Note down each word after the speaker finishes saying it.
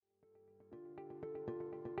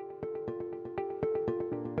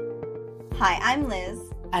Hi, I'm Liz.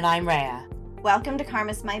 And I'm Rhea. Welcome to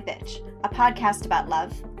Karma's My Bitch, a podcast about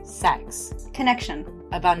love, sex, connection,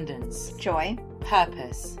 abundance, joy,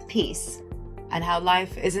 purpose, peace, and how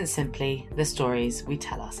life isn't simply the stories we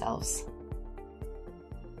tell ourselves.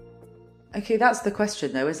 Okay, that's the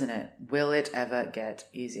question though, isn't it? Will it ever get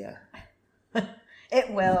easier? It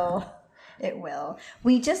will. It will.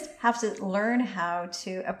 We just have to learn how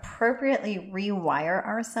to appropriately rewire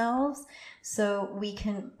ourselves so we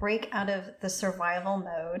can break out of the survival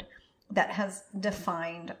mode that has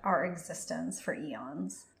defined our existence for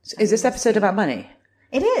eons. Is this episode about money?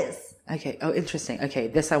 It is. Okay. Oh, interesting. Okay,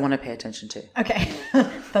 this I want to pay attention to. Okay.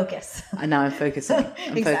 Focus. And now I'm focusing.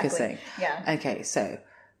 Exactly. Focusing. Yeah. Okay, so.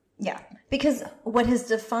 Yeah. Because what has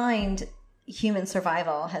defined human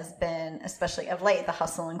survival has been, especially of late, the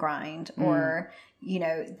hustle and grind, or, you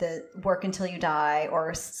know, the work until you die,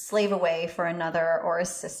 or slave away for another, or a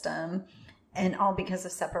system, and all because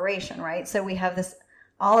of separation, right? So we have this,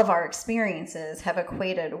 all of our experiences have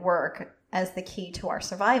equated work as the key to our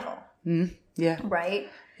survival. Yeah. Right?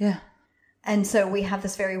 Yeah. And so we have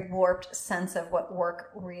this very warped sense of what work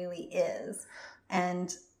really is.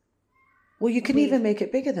 And well, you can even make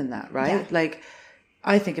it bigger than that, right? Yeah. Like,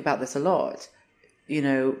 I think about this a lot. You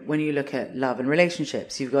know, when you look at love and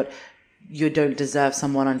relationships, you don't deserve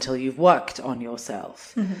someone until you've worked on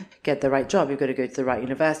yourself. Mm-hmm. Get the right job. You've got to go to the right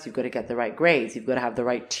university. You've got to get the right grades. You've got to have the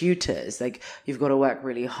right tutors. Like, you've got to work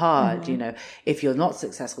really hard. Mm-hmm. You know, if you're not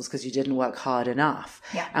successful, it's because you didn't work hard enough.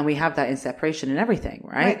 Yeah. And we have that in separation and everything,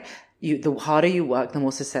 right? The harder you work, the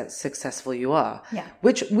more successful you are. Yeah.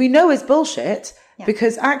 Which we know is bullshit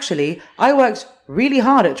because actually I worked really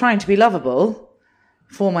hard at trying to be lovable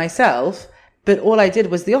for myself, but all I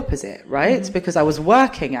did was the opposite, right? Mm-hmm. Because I was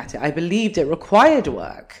working at it. I believed it required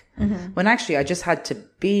work when actually I just had to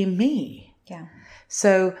be me. Yeah.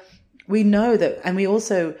 So we know that, and we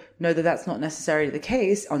also know that that's not necessarily the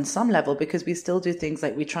case on some level, because we still do things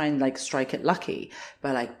like we try and like strike it lucky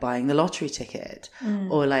by like buying the lottery ticket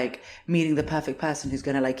or like meeting the perfect person who's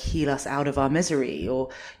going to like heal us out of our misery, or,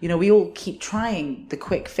 you know, we all keep trying the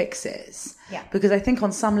quick fixes. Yeah. Because I think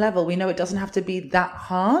on some level we know it doesn't have to be that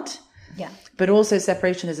hard. Yeah. But also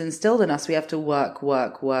separation is instilled in us. We have to work.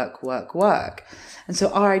 And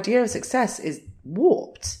so our idea of success is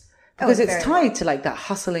warped. Because it's tied to like that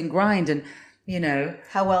hustle and grind and, you know.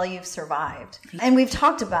 How well you've survived. And we've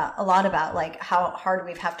talked a lot about like how hard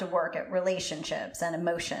we've have to work at relationships and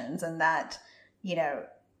emotions, and that, you know,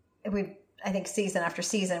 I think season after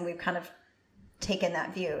season, we've kind of taken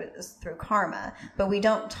that view through karma, but we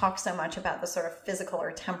don't talk so much about the sort of physical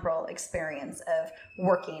or temporal experience of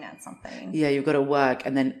working at something. Yeah, you've got to work,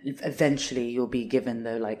 and then eventually you'll be given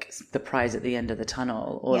the prize at the end of the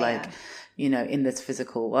tunnel, or you know, in this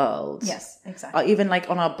physical world. Yes, exactly. Or even like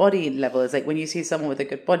on our body level, it's like when you see someone with a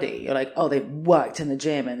good body, you're like, oh, they've worked in the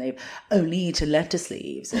gym and they've only eaten lettuce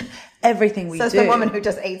leaves and everything we do. So it's the woman who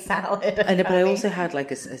just ate salad. But I also had like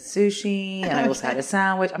a sushi, and I also had a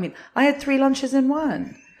sandwich. I mean, I had 3 lunches in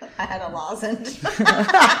one. I had a lozenge.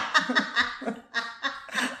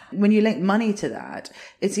 When you link money to that,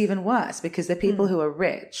 it's even worse, because the people who are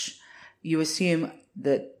rich, you assume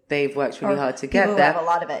that they've worked really hard to get there. People who have a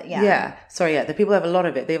lot of it, The people who have a lot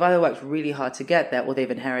of it, they've either worked really hard to get there, or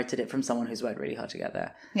they've inherited it from someone who's worked really hard to get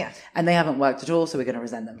there. Yeah. And they haven't worked at all, so we're going to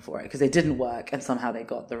resent them for it, because they didn't work and somehow they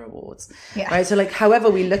got the rewards. Yeah. Right? So like, however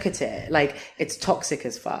we look at it, like, it's toxic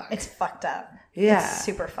as fuck. It's fucked up. Yeah. It's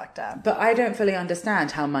super fucked up. But I don't fully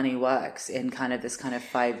understand how money works in kind of this kind of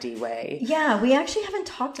 5D way. Yeah, we actually haven't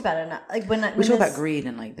talked about it enough. Like when we talk about greed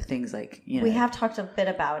and like the things like, you know. We have talked a bit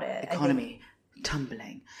about it. Economy.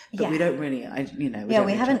 Tumbling, but we don't really,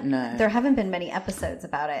 we haven't. No, there haven't been many episodes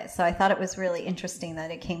about it, so I thought it was really interesting that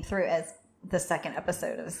it came through as the second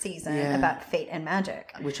episode of the season about fate and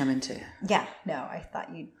magic, which I'm into. Yeah, no, I thought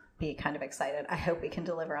you'd be kind of excited. I hope we can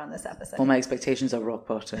deliver on this episode. Well, my expectations are rock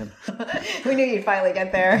bottom. We knew you'd finally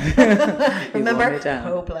get there. Remember,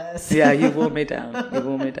 hopeless. Yeah, you wore me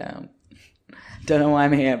down. Don't know why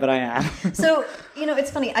I'm here, but I am. So, you know, it's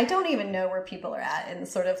funny. I don't even know where people are at in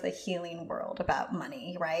sort of the healing world about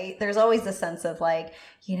money, right? There's always the sense of like,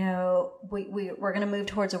 you know, we're going to move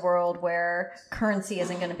towards a world where currency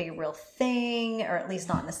isn't going to be a real thing, or at least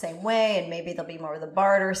not in the same way. And maybe there'll be more of the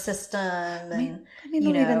barter system. And, I mean,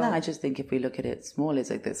 not even that. I just think if we look at it small, it's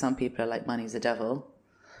like that some people are like, money's the devil.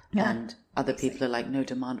 Yeah. And other people are like, no,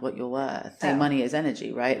 demand what you're worth. So money is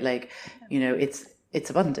energy, right? Like, you know, it's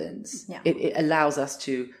abundance. Yeah. It allows us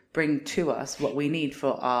to bring to us what we need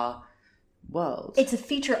for our world. It's a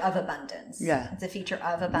feature of abundance. Yeah. It's a feature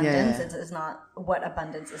of abundance. Yeah. It's not what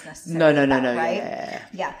abundance is necessarily No. right?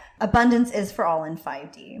 Yeah. Abundance is for all in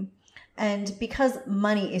 5D. And because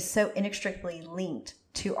money is so inextricably linked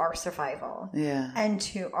to our survival and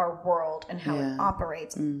to our world and how it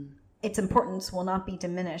operates, its importance will not be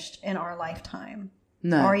diminished in our lifetime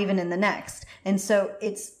or even in the next. And so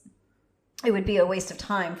it would be a waste of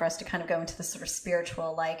time for us to kind of go into this sort of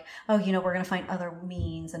spiritual, like, oh, you know, we're going to find other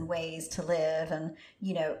means and ways to live. And,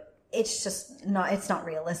 you know, it's not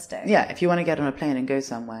realistic. Yeah. If you want to get on a plane and go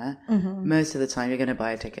somewhere, most of the time you're going to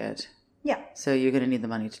buy a ticket. Yeah. So you're going to need the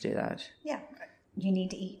money to do that. Yeah. You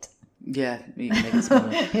need to eat. Yeah, you can make it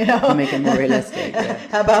smaller. You make it more realistic. Yeah.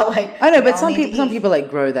 How about like... I know, but some people like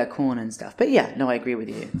grow their corn and stuff. But yeah, no, I agree with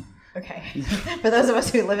you. Okay. For those of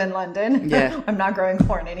us who live in London, I'm not growing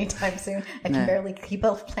corn anytime soon. I can barely keep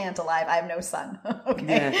a plant alive. I have no sun. Okay.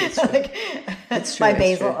 Yeah, it's true. It's true. My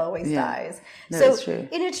basil always dies. No, so, it's true.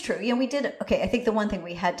 And it's true. You know, we did... Okay, I think the one thing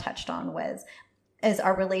we had touched on was as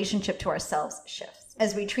our relationship to ourselves shifts.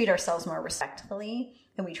 As we treat ourselves more respectfully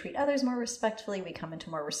and we treat others more respectfully, we come into a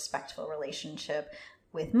more respectful relationship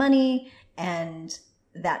with money, and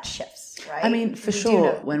that shifts, right? I mean, for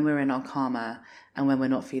sure, when we're in our karma and when we're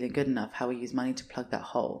not feeling good enough, how we use money to plug that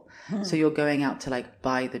hole. So you're going out to like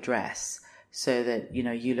buy the dress so that, you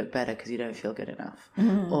know, you look better because you don't feel good enough.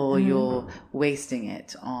 Or you're wasting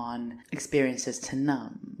it on experiences to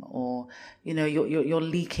numb, or, you know, you're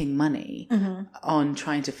leaking money on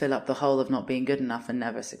trying to fill up the hole of not being good enough and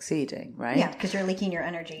never succeeding, right? Yeah, because you're leaking your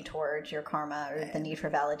energy towards your karma or the need for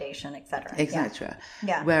validation, etc. Etc.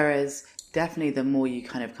 Yeah. Whereas definitely the more you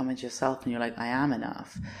kind of come into yourself and you're like, I am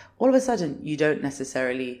enough, all of a sudden you don't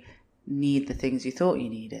necessarily need the things you thought you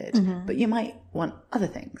needed, but you might want other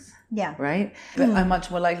things. Yeah. Right? But I'm much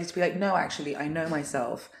more likely to be like, no, actually, I know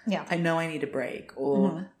myself. Yeah. I know I need a break,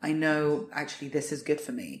 or I know actually this is good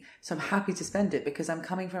for me. So I'm happy to spend it because I'm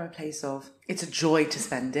coming from a place of it's a joy to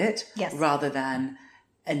spend it rather than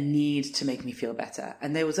a need to make me feel better.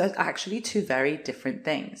 And there was actually two very different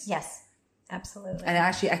things. Yes, absolutely. And it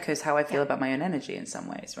actually echoes how I feel about my own energy in some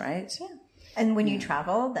ways, right? Yeah. And when you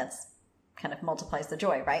travel, that's kind of multiplies the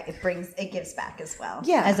joy, right? It gives back as well.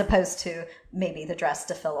 Yeah. As opposed to maybe the dress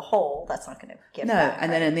to fill a hole, that's not going to give back.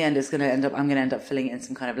 And then in the end, I'm going to end up filling it in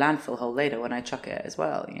some kind of landfill hole later when I chuck it as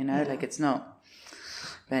well, you know? Like it's not.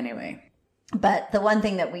 But anyway. But the one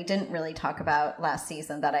thing that we didn't really talk about last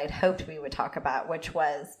season that I'd hoped we would talk about, which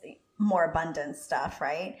was more abundant stuff,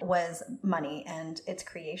 right? Was money and its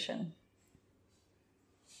creation.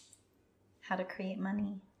 How to create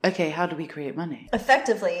money. Okay, how do we create money?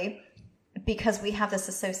 Effectively, because we have this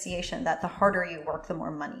association that the harder you work, the more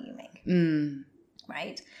money you make.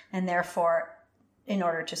 Right? And therefore, in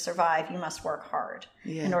order to survive, you must work hard.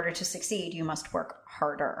 Yeah. In order to succeed, you must work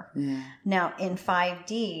harder. Yeah. Now, in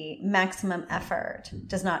 5D, maximum effort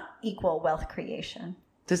does not equal wealth creation.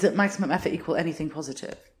 Does that maximum effort equal anything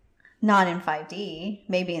positive? Not in 5D,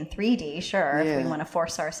 maybe in 3D, sure, if we want to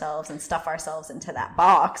force ourselves and stuff ourselves into that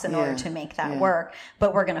box in order to make that work.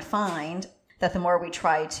 But we're going to find that the more we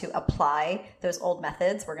try to apply those old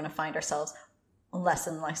methods, we're going to find ourselves less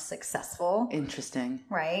and less successful. Interesting.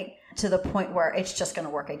 Right? To the point where it's just going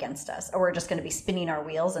to work against us, or we're just going to be spinning our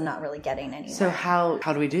wheels and not really getting anywhere. So how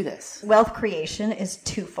do we do this? Wealth creation is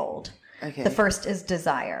twofold. Okay. The first is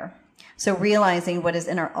desire. So realizing what is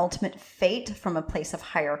in our ultimate fate from a place of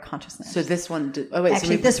higher consciousness. So this one...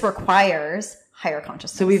 this requires higher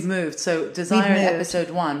consciousness. So we've moved. So desire in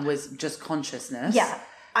episode 1 was just consciousness. Yeah.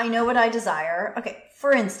 I know what I desire. Okay.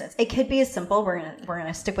 For instance, it could be as simple. We're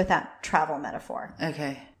gonna stick with that travel metaphor.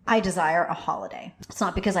 Okay. I desire a holiday. It's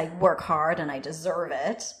not because I work hard and I deserve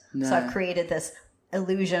it. No. So I've created this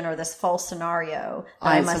illusion or this false scenario.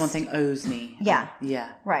 Something owes me. Yeah.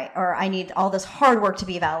 Yeah. Right. Or I need all this hard work to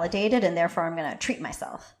be validated, and therefore I'm going to treat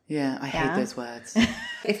myself. Yeah, I hate those words.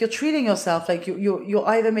 If you're treating yourself like you're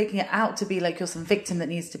either making it out to be like you're some victim that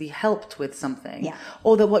needs to be helped with something,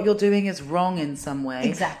 or that what you're doing is wrong in some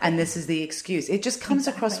way, and this is the excuse. It just comes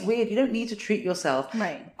across weird. You don't need to treat yourself,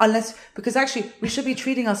 right? Because actually we should be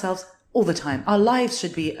treating ourselves all the time. Our lives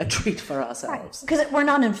should be a treat for ourselves. Because we're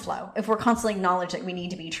not in flow. If we're constantly acknowledge that we need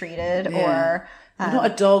to be treated, or not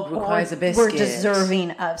a dog requires a biscuit, we're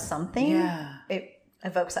deserving of something. Yeah. It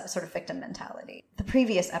evokes that sort of victim mentality. The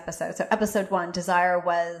previous episode, so episode 1, desire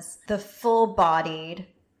was the full-bodied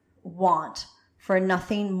want for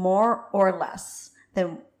nothing more or less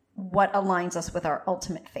than what aligns us with our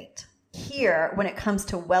ultimate fate. Here, when it comes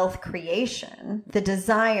to wealth creation, the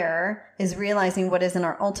desire is realizing what is in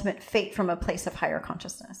our ultimate fate from a place of higher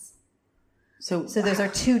consciousness. So those are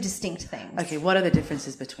two distinct things. Okay, what are the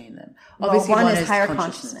differences between them? Obviously, one is higher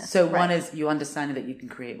consciousness. So one is you understanding that you can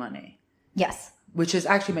create money. Yes. Which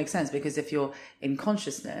actually makes sense, because if you're in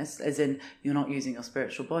consciousness, as in you're not using your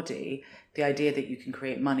spiritual body, the idea that you can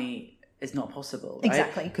create money is not possible, right?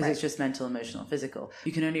 Exactly, Because right. it's just mental, emotional, physical.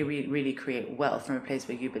 You can only really create wealth from a place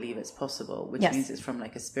where you believe it's possible, which Yes. means it's from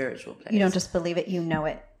like a spiritual place. You don't just believe it, you know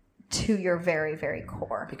it to your very, very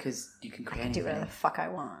core. because you can create Do anything. whatever the fuck I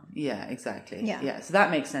want. Yeah, exactly. Yeah. So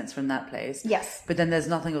that makes sense from that place. Yes. But then there's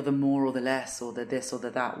nothing of the more or the less or the this or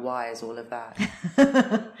the that. Why is all of that?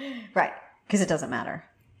 Right. Because it doesn't matter.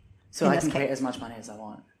 So In I this can create case. as much money as I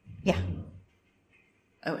want. Yeah.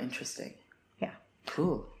 Oh, interesting. Yeah.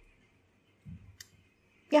 Cool.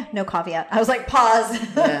 Yeah. No caveat. I was like, pause.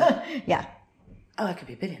 Yeah. Yeah. Oh, I could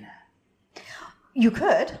be a billionaire. You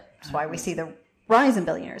could. That's why we see the rise in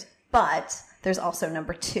billionaires. But there's also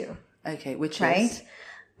number 2, Okay, which right? is...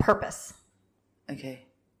 Purpose. Okay.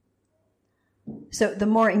 So the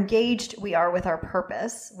more engaged we are with our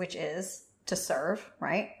purpose, which is to serve,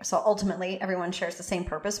 right? So ultimately, everyone shares the same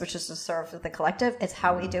purpose, which is to serve the collective. It's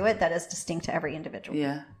how we do it that is distinct to every individual.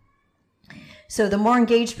 Yeah. So the more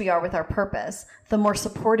engaged we are with our purpose, the more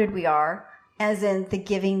supported we are, as in the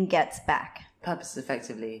giving gets back. Purpose is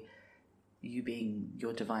effectively you being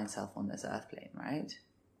your divine self on this earth plane, right?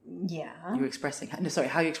 Yeah. You're expressing... No, sorry,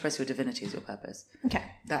 how you express your divinity is your purpose. Okay.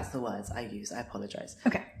 That's the words I use. I apologize.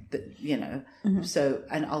 Okay. So,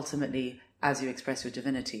 and ultimately, as you express your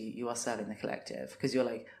divinity, you are serving the collective because you're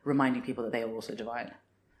like reminding people that they are also divine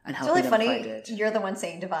and It's helping really them funny. find it. You're the one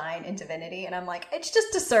saying divine and divinity, and I'm like, it's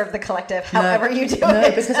just to serve the collective, however you do No,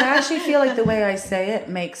 it. because I actually feel like the way I say it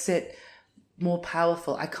makes it more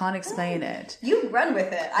powerful. I can't explain it. You run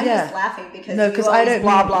with it. I'm Yeah. just laughing because No, you 'cause always I don't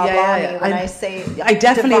blah, mean- blah, yeah, blah yeah, me yeah. when I say I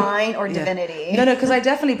definitely divine or yeah. divinity. No, because I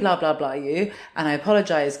definitely blah blah blah you, and I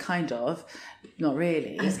apologize, kind of, not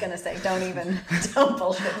really. I was going to say, don't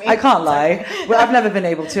bullshit me. I can't lie. Well, I've never been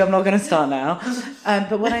able to. I'm not going to start now.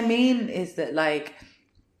 But what I mean is that, like,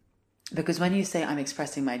 because when you say I'm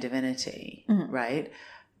expressing my divinity, right?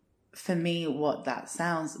 For me, what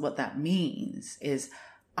that means is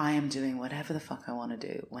I am doing whatever the fuck I want to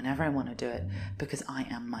do, whenever I want to do it, because I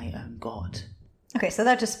am my own God. Okay, so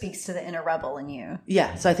that just speaks to the inner rebel in you.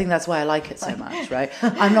 Yeah, so I think that's why I like it so much, right?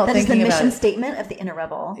 I'm not That is the thinking about mission it. statement of the inner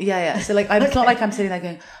rebel. Yeah. So like, it's not like I'm sitting there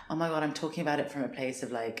going, oh my God, I'm talking about it from a place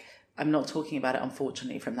of like, I'm not talking about it,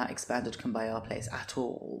 unfortunately, from that expanded Kumbaya place at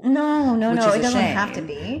all. No, Which it is a doesn't shame. have to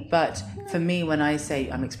be. But for me, when I say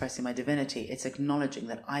I'm expressing my divinity, it's acknowledging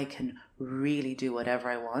that I can really do whatever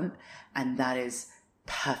I want. And that is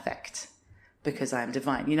perfect because I'm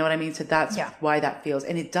divine. You know what I mean? So that's why that feels,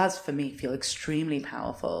 and it does for me feel extremely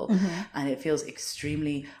powerful. And it feels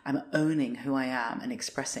extremely, I'm owning who I am and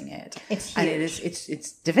expressing it. It's And huge.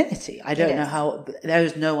 it's divinity. I don't know is. how,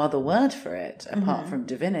 there's no other word for it apart from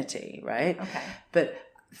divinity, right? Okay. But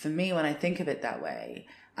for me, when I think of it that way,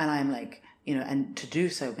 and I'm like, and to do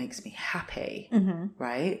so makes me happy,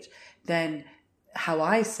 right? Then how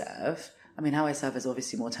I serve is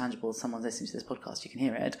obviously more tangible. Someone's listening to this podcast, you can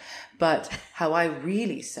hear it. But how I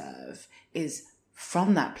really serve is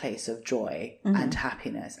from that place of joy and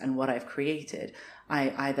happiness and what I've created.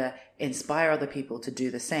 I either inspire other people to do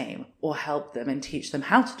the same or help them and teach them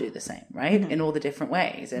how to do the same, right? In all the different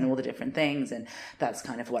ways and all the different things. And that's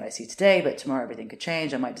kind of what I see today, but tomorrow everything could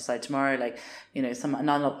change. I might decide tomorrow, like,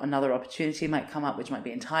 another opportunity might come up, which might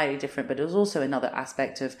be entirely different, but there's also another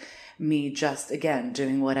aspect of me just, again,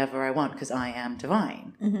 doing whatever I want because I am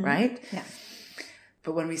divine, right? Yeah.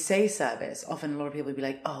 But when we say service, often a lot of people will be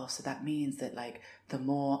like, oh, so that means that like the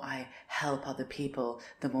more I help other people,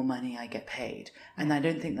 the more money I get paid. And I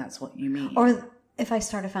don't think that's what you mean. Or if I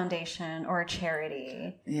start a foundation or a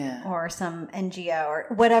charity Yeah. or some NGO or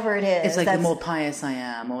whatever it is. It's like the more pious I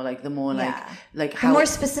am, or like the more Yeah. like the how more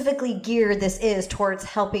specifically geared this is towards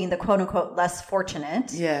helping the quote unquote less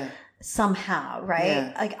fortunate yeah. somehow, right?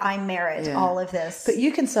 Yeah. Like I merit Yeah. all of this. But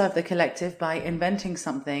you can serve the collective by inventing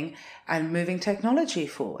something and moving technology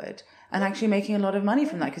forward and actually making a lot of money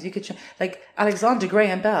from that because you could like Alexander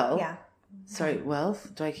Graham Bell. Yeah. Sorry,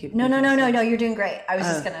 wealth? Do I keep No, you're doing great. I was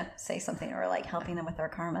just going to say something or like helping them with their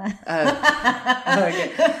karma. Oh,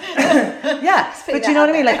 okay. Yeah, but you know what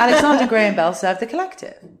I mean? Like Alexander Graham Bell served the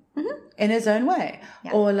collective in his own way.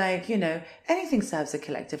 Yeah. Or like, anything serves the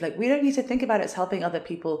collective. Like we don't need to think about it as helping other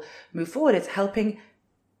people move forward. It's helping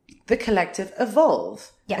the collective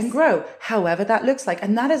evolve Yes. and grow, however that looks like.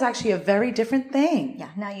 And that is actually a very different thing. Yeah,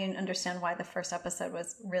 now you understand why the first episode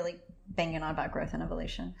was really banging on about growth and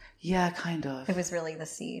evolution. Yeah, kind of. It was really the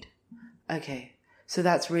seed. Okay. So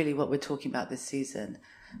that's really what we're talking about this season.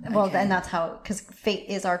 Well, Okay. and that's how, because fate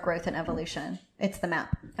is our growth and evolution. It's the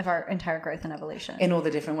map of our entire growth and evolution. In all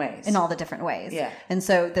the different ways. In all the different ways. Yeah. And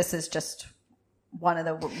so this is just one of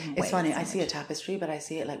the ways. It's funny. I see a tapestry, but I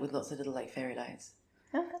see it like with lots of little like fairy lights.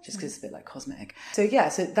 just because it's a bit like cosmetic. So yeah,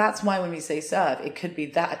 so that's why when we say serve, it could be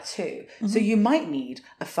that too. So you might need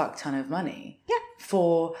a fuck ton of money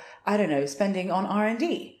for, I don't know, spending on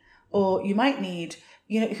R&D, or you might need,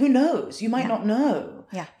 who knows? You might not know.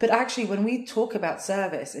 Yeah. But actually, when we talk about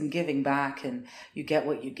service and giving back and you get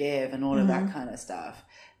what you give and all of that kind of stuff,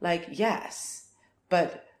 like, yes,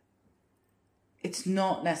 but it's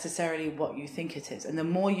not necessarily what you think it is. And the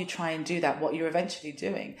more you try and do that, what you're eventually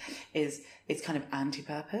doing is it's kind of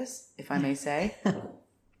anti-purpose, if I may say,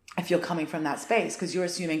 if you're coming from that space, because you're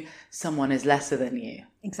assuming someone is lesser than you.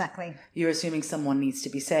 Exactly. You're assuming someone needs to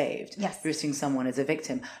be saved. Yes. You're assuming someone is a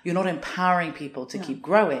victim. You're not empowering people to keep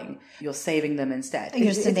growing. You're saving them instead.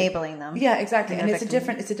 You're just enabling them. Yeah, exactly. And it's a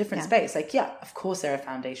different Yeah. space. Like, yeah, of course there are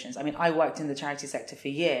foundations. I mean, I worked in the charity sector for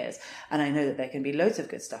years, and I know that there can be loads of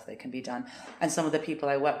good stuff that can be done. And some of the people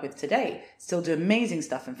I work with today still do amazing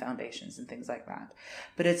stuff in foundations and things like that.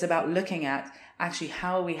 But it's about looking at actually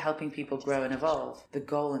how are we helping people grow and evolve? The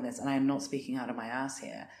goal in this, and I am not speaking out of my ass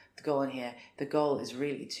here, the goal is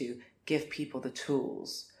really to give people the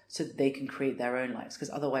tools so that they can create their own lives.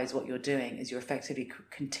 Because otherwise what you're doing is you're effectively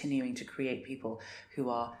continuing to create people who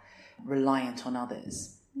are reliant on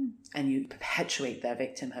others. And you perpetuate their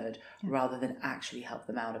victimhood rather than actually help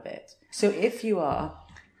them out of it. So if you are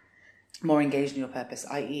more engaged in your purpose,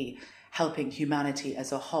 i.e. helping humanity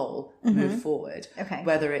as a whole move forward,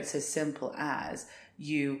 whether it's as simple as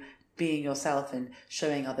you being yourself and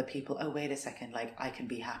showing other people, oh, wait a second, like I can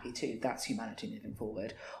be happy too. That's humanity moving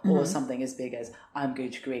forward. Or something as big as I'm going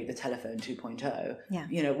to create the telephone 2.0.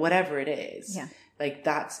 Yeah. Whatever it is. Yeah. Like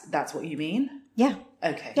that's what you mean? Yeah.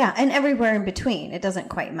 Okay. Yeah. And everywhere in between, it doesn't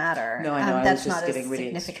quite matter. No, I know. I That's was just not giving as really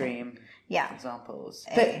significant. extreme examples.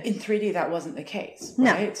 But in 3D, that wasn't the case,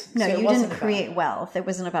 right? No, So it you wasn't didn't create wealth. It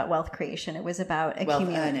wasn't about wealth creation. It was about wealth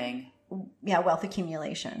earning. Yeah, wealth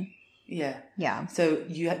accumulation. Yeah. Yeah. So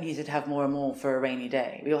you needed to have more and more for a rainy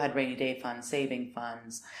day. We all had rainy day funds, saving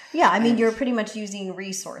funds. Yeah, I mean, you're pretty much using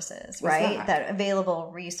resources, right? that? That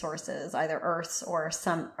available resources, either earths or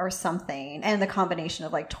something, and the combination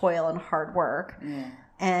of like toil and hard work. Yeah.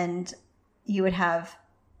 And you would have,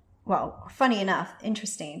 well, funny enough,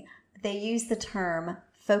 interesting, they use the term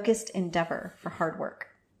focused endeavor for hard work.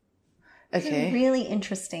 Okay. Really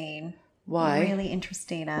interesting. Why? Really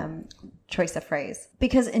interesting choice of phrase.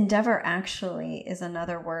 Because endeavor actually is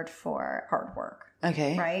another word for hard work.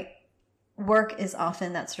 Okay. Right? Work is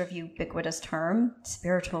often that sort of ubiquitous term,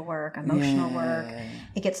 spiritual work, emotional work.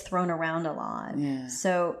 It gets thrown around a lot. Yeah.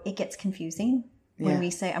 So it gets confusing when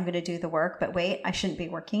we say, I'm going to do the work, but wait, I shouldn't be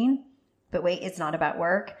working. But wait, it's not about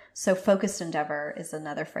work. So focused endeavor is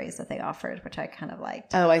another phrase that they offered, which I kind of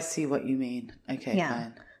liked. Oh, I see what you mean. Okay,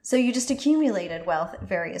 fine. So you just accumulated wealth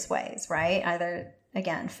various ways, right? Either,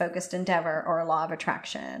 again, focused endeavor or law of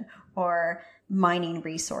attraction or mining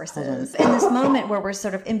resources. In this moment where we're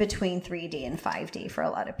sort of in between 3D and 5D for a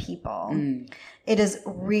lot of people, it is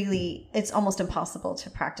really, it's almost impossible to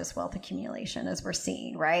practice wealth accumulation as we're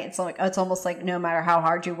seeing, right? It's almost like no matter how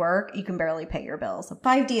hard you work, you can barely pay your bills.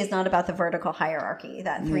 5D is not about the vertical hierarchy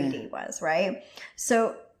that 3D was, right?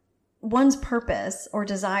 So one's purpose or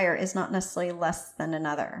desire is not necessarily less than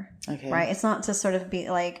another, right? It's not to sort of be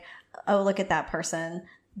like, oh, look at that person,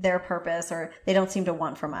 their purpose, or they don't seem to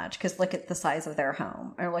want for much because look at the size of their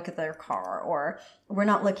home or look at their car, or we're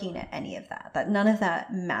not looking at any of that none of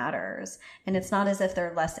that matters. And it's not as if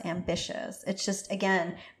they're less ambitious. It's just,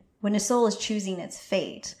 again, when a soul is choosing its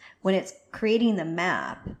fate, when it's creating the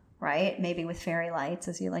map, right? Maybe with fairy lights,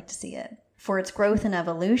 as you like to see it, for its growth and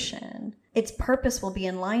evolution, its purpose will be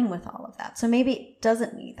in line with all of that. So maybe it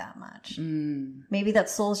doesn't need that much. Maybe that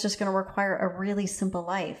soul is just going to require a really simple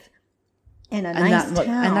life in a nice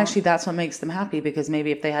town. And actually that's what makes them happy, because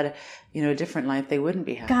maybe if they had a different life, they wouldn't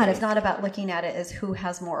be happy. God, it's not about looking at it as who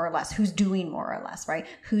has more or less, who's doing more or less, right?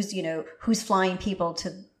 Who's flying people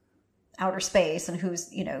to outer space and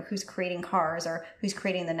who's creating cars or who's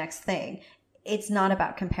creating the next thing. It's not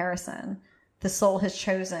about comparison. The soul has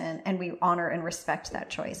chosen, and we honor and respect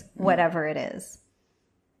that choice, whatever it is.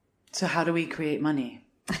 So how do we create money?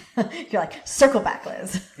 You're like, circle back,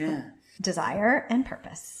 Liz. Yeah. Desire and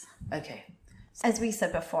purpose. Okay. As we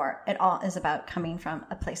said before, it all is about coming from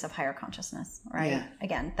a place of higher consciousness, right? Yeah.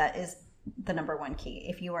 Again, that is the number one key.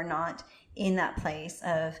 If you are not in that place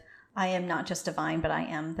of, I am not just divine, but I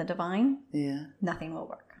am the divine, nothing will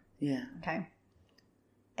work. Yeah. Okay.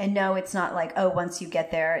 And no, it's not like, oh, once you get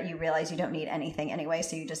there, you realize you don't need anything anyway,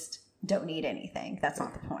 so you just don't need anything. That's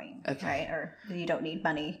not the point, right? Or you don't need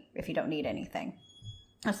money if you don't need anything.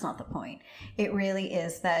 That's not the point. It really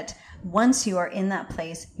is that once you are in that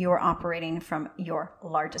place, you are operating from your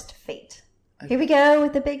largest fate. Here we go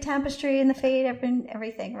with the big tapestry and the fade and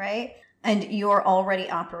everything, right? And you're already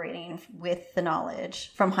operating with the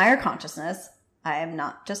knowledge from higher consciousness. I am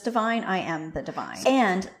not just divine, I am the divine.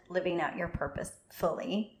 And living out your purpose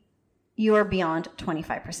fully, you are beyond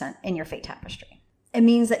 25% in your fate tapestry. It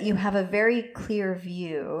means that you have a very clear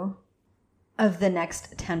view of the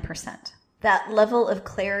next 10%. That level of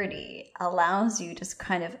clarity allows you to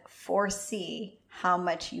kind of foresee how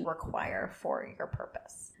much you require for your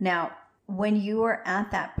purpose. Now, when you are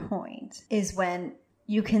at that point is when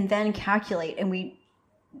you can then calculate, and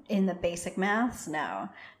in the basic maths now,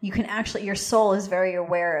 you can actually, your soul is very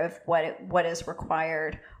aware of what is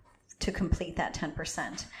required to complete that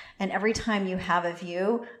 10%. And every time you have a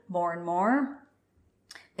view more and more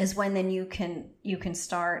is when then you can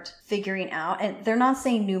start figuring out, and they're not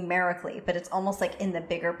saying numerically, but it's almost like in the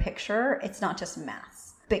bigger picture, it's not just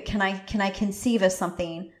maths. But can I conceive of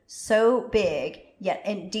something so big, yet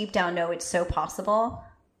and deep down know it's so possible,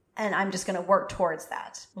 and I'm just going to work towards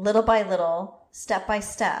that little by little, step by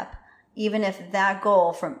step, even if that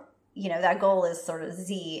goal that goal is sort of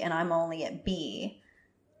Z and I'm only at B.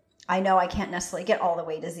 I know I can't necessarily get all the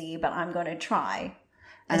way to Z, but I'm going to try.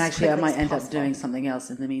 And actually, I might end up doing something else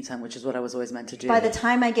in the meantime, which is what I was always meant to do. By the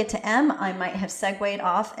time I get to M, I might have segued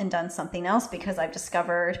off and done something else because I've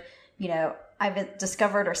discovered,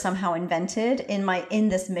 or somehow invented in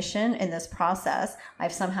this mission, in this process,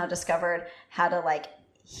 I've somehow discovered how to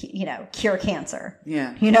cure cancer.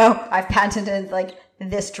 Yeah. I've patented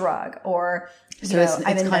this drug, or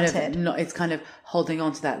it's kind of holding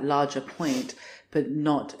on to that larger point, but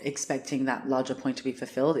not expecting that larger point to be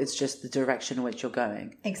fulfilled. It's just the direction in which you're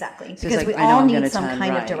going. Exactly. So because we all need some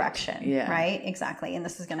kind of direction. Yeah. Right? Exactly. And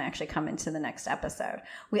this is going to actually come into the next episode.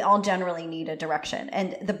 We all generally need a direction.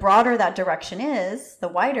 And the broader that direction is, the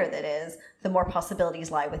wider that is, the more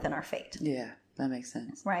possibilities lie within our fate. Yeah. That makes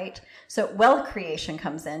sense. Right? So wealth creation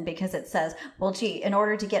comes in because it says, well, gee, in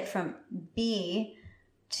order to get from B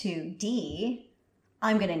to D,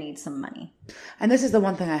 I'm going to need some money. And this is the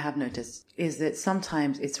one thing I have noticed is that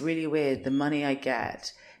sometimes it's really weird. The money I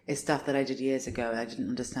get is stuff that I did years ago and I didn't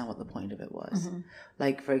understand what the point of it was. Mm-hmm.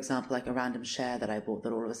 Like, for example, like a random share that I bought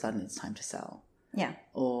that all of a sudden it's time to sell. Yeah.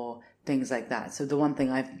 Or things like that. So the one thing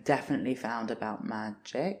I've definitely found about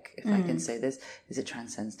magic, if I can say this, is it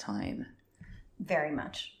transcends time. Very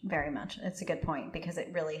much, very much. It's a good point because it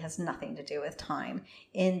really has nothing to do with time.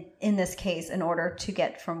 In this case, in order to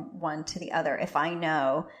get from one to the other, if I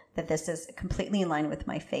know that this is completely in line with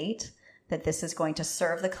my fate, that this is going to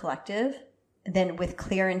serve the collective, then with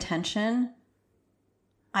clear intention,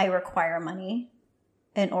 I require money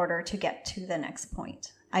in order to get to the next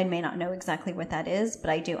point. I may not know exactly what that is, but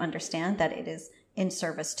I do understand that it is in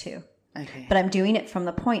service to. Okay. But I'm doing it from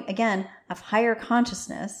the point, again, of higher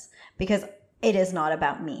consciousness because it is not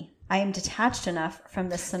about me. I am detached enough from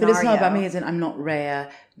this scenario. But it's not about me as in I'm not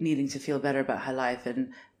Rhea needing to feel better about her life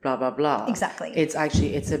and blah, blah, blah. Exactly.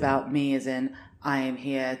 It's about me as in I am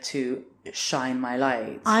here to shine my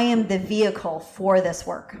light. I am the vehicle for this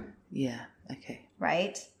work. Yeah. Okay.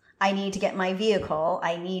 Right? I need to get my vehicle.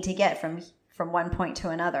 I need to get from one point to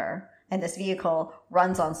another. And this vehicle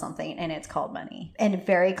runs on something and it's called money. And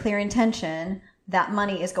very clear intention, that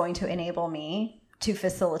money is going to enable me to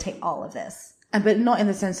facilitate all of this. But not in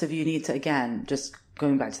the sense of you need to, again, just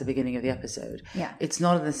going back to the beginning of the episode. Yeah. It's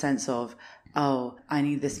not in the sense of, oh, I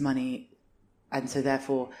need this money. And so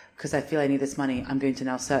therefore, because I feel I need this money, I'm going to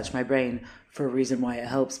now search my brain for a reason why it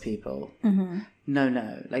helps people. Mm-hmm.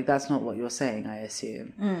 No. That's not what you're saying, I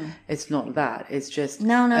assume. It's not that. It's just...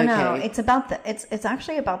 No. It's about it's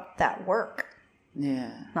actually about that work.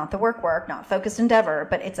 Yeah. Not the work, not focused endeavor,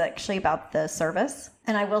 but it's actually about the service.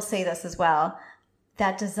 And I will say this as well.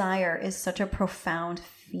 That desire is such a profound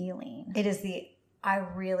feeling. It is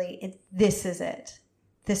this is it.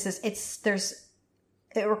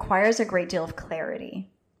 It requires a great deal of clarity,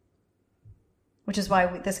 which is why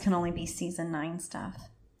this can only be season 9 stuff.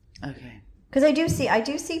 Okay. Because I do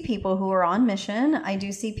see people who are on mission. I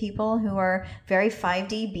do see people who are very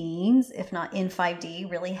 5D beings, if not in 5D,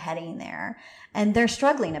 really heading there. And they're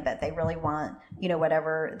struggling a bit. They really want,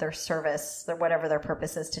 whatever their service, or whatever their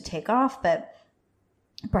purpose is to take off. But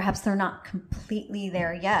perhaps they're not completely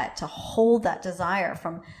there yet to hold that desire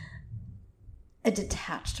from a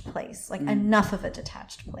detached place, enough of a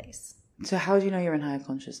detached place. So how do you know you're in higher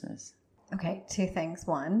consciousness? Okay, 2 things.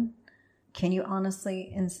 1, can you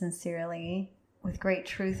honestly and sincerely, with great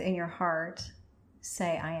truth in your heart,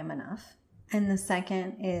 say, I am enough? And the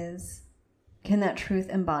second is, can that truth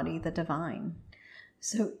embody the divine?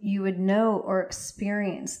 So you would know or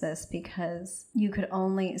experience this because you could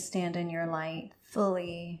only stand in your light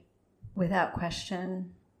fully, without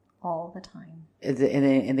question, all the time.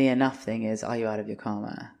 In the enough thing is, are you out of your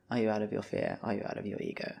karma? Are you out of your fear? Are you out of your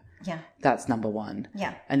ego? Yeah. That's number one.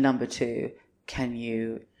 Yeah. And number two, can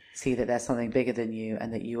you see that there's something bigger than you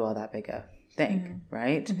and that you are that bigger thing,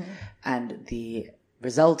 right? And the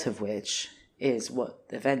result of which is what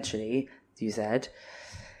eventually you said,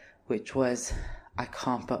 which was, I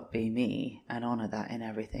can't but be me and honor that in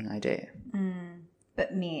everything I do.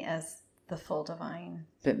 But me as the full divine.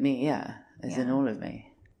 But me, as in all of me.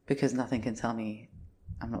 Because nothing can tell me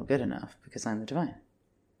I'm not good enough because I'm the divine.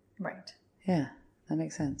 Right. Yeah, that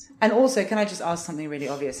makes sense. And also, can I just ask something really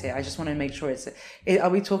obvious here? I just want to make sure are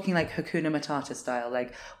we talking like Hakuna Matata style?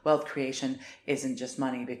 Like wealth creation isn't just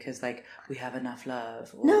money because like we have enough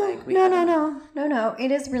love? Or No.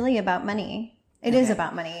 It is really about money. It is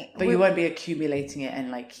about money. But you won't be accumulating it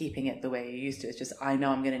and like keeping it the way you used to. It's just, I know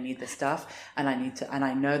I'm going to need this stuff and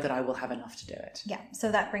I know that I will have enough to do it. Yeah.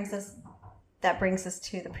 So that brings us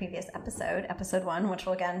to the previous episode 1, which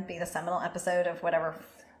will again be the seminal episode of whatever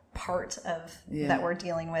part of that we're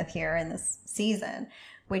dealing with here in this season,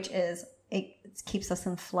 which is it keeps us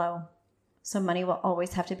in flow. So money will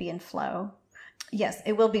always have to be in flow. Yes,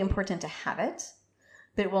 it will be important to have it,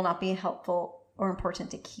 but it will not be helpful or important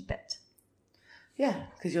to keep it. Yeah,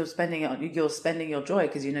 because you're spending your joy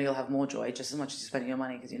because you know you'll have more joy just as much as you're spending your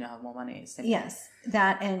money because you know you have more money. Yes,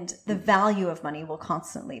 that and the value of money will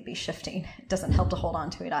constantly be shifting. It doesn't help to hold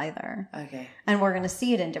on to it either. Okay. And we're going to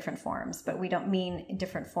see it in different forms, but we don't mean in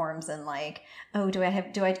different forms in like, oh,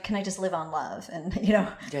 can I just live on love and,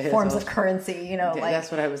 forms of currency, like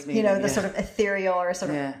that's what I was meaning. The sort of ethereal or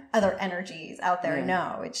sort of other energies out there. Yeah.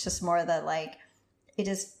 No, it's just more that like it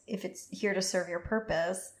is, if it's here to serve your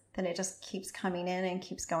purpose, then it just keeps coming in and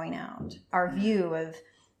keeps going out. Our view of,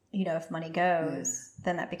 if money goes,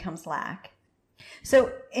 then that becomes lack.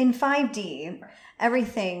 So in 5D,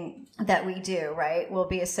 everything that we do, right, will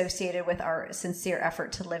be associated with our sincere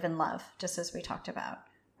effort to live in love, just as we talked about,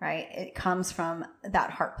 right? It comes from that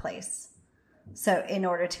heart place. So in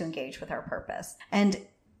order to engage with our purpose. And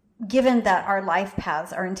given that our life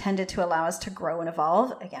paths are intended to allow us to grow and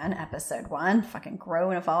evolve, again, episode 1, fucking grow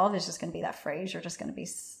and evolve is just going to be that phrase. You're just going to be...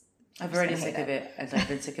 I'm already sick of it. And I've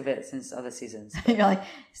been sick of it since other seasons. You're like,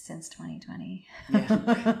 since 2020.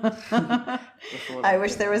 Yeah. I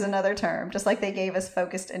wish there was another term, just like they gave us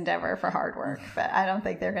focused endeavor for hard work, but I don't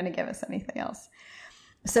think they're going to give us anything else.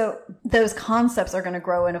 So those concepts are going to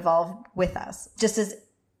grow and evolve with us. Just as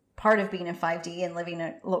part of being in 5D and living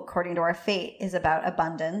according to our fate is about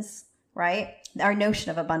abundance, right? Our notion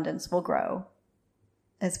of abundance will grow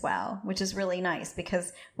as well, which is really nice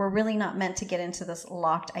because we're really not meant to get into this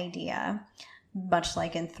locked idea, much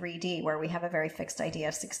like in 3D where we have a very fixed idea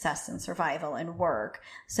of success and survival and work.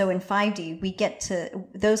 So in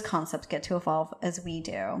 5D, those concepts get to evolve as we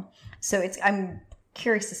do. So I'm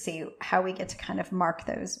curious to see how we get to kind of mark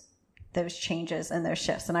those changes and those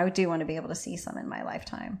shifts. And I do want to be able to see some in my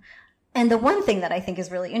lifetime. And the one thing that I think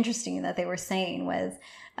is really interesting that they were saying was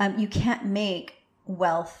you can't make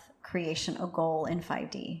wealth creation a goal in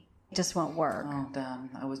 5D. It just won't work. Oh, damn.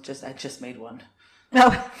 I just made one. No,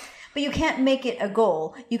 but you can't make it a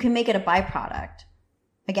goal. You can make it a byproduct.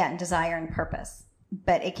 Again, desire and purpose,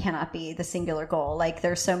 but it cannot be the singular goal. Like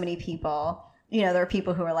there's so many people, there are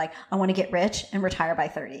people who are like, I want to get rich and retire by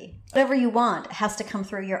 30. Whatever you want has to come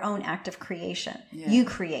through your own act of creation. Yeah. You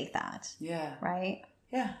create that. Yeah. Right?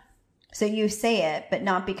 Yeah. So you say it, but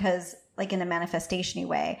not because like in a manifestation-y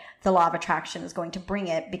way, the law of attraction is going to bring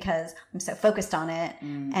it because I'm so focused on it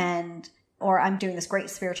or I'm doing this great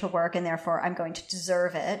spiritual work and therefore I'm going to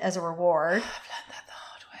deserve it as a reward. I've learned that the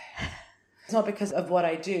hard way. It's not because of what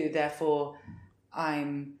I do, therefore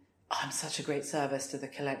I'm such a great service to the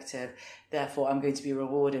collective, therefore I'm going to be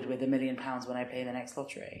rewarded with £1 million when I play the next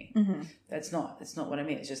lottery. Mm-hmm. That's not what I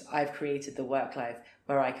mean. It's just I've created the work life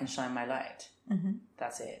where I can shine my light. Mm-hmm.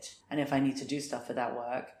 That's it. And if I need to do stuff for that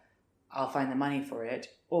work, I'll find the money for it,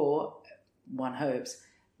 or one hopes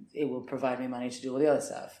it will provide me money to do all the other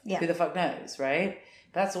stuff. Yeah. Who the fuck knows, right?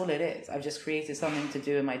 That's all it is. I've just created something to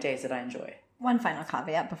do in my days that I enjoy. One final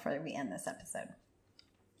caveat before we end this episode.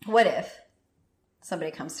 What if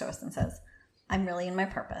somebody comes to us and says, I'm really in my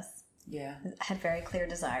purpose. Yeah. I had very clear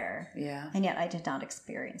desire. Yeah. And yet I did not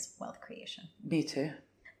experience wealth creation. Me too.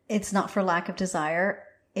 It's not for lack of desire.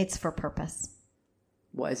 It's for purpose.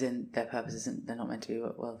 What is in their purpose isn't, they're not meant to be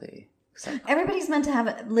wealthy. Everybody's meant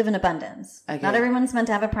to live in abundance. Okay. Not everyone's meant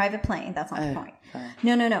to have a private plane. That's not the point.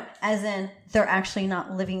 No. As in, they're actually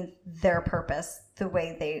not living their purpose the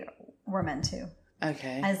way they were meant to.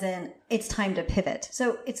 Okay. As in, it's time to pivot.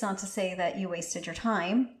 So it's not to say that you wasted your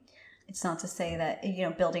time. It's not to say that,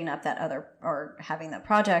 building up that other, or having that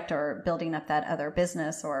project, or building up that other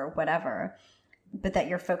business or whatever, but that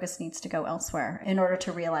your focus needs to go elsewhere in order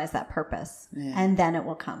to realize that purpose. Yeah. And then it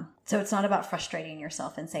will come. So it's not about frustrating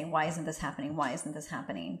yourself and saying, why isn't this happening? Why isn't this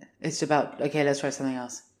happening? It's about, okay, let's try something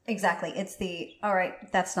else. Exactly. It's all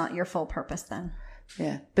right, that's not your full purpose then.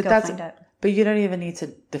 Yeah. But but you don't even need to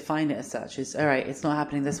define it as such. It's all right, it's not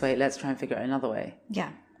happening this way. Let's try and figure out another way. Yeah.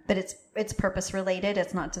 But it's purpose related.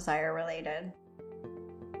 It's not desire related.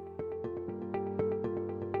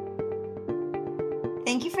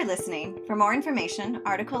 Thank you for listening. For more information,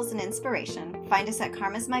 articles, and inspiration, find us at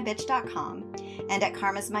karmasmybitch.com and at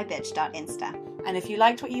karmasmybitch.insta. And if you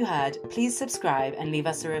liked what you heard, please subscribe and leave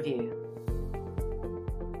us a review.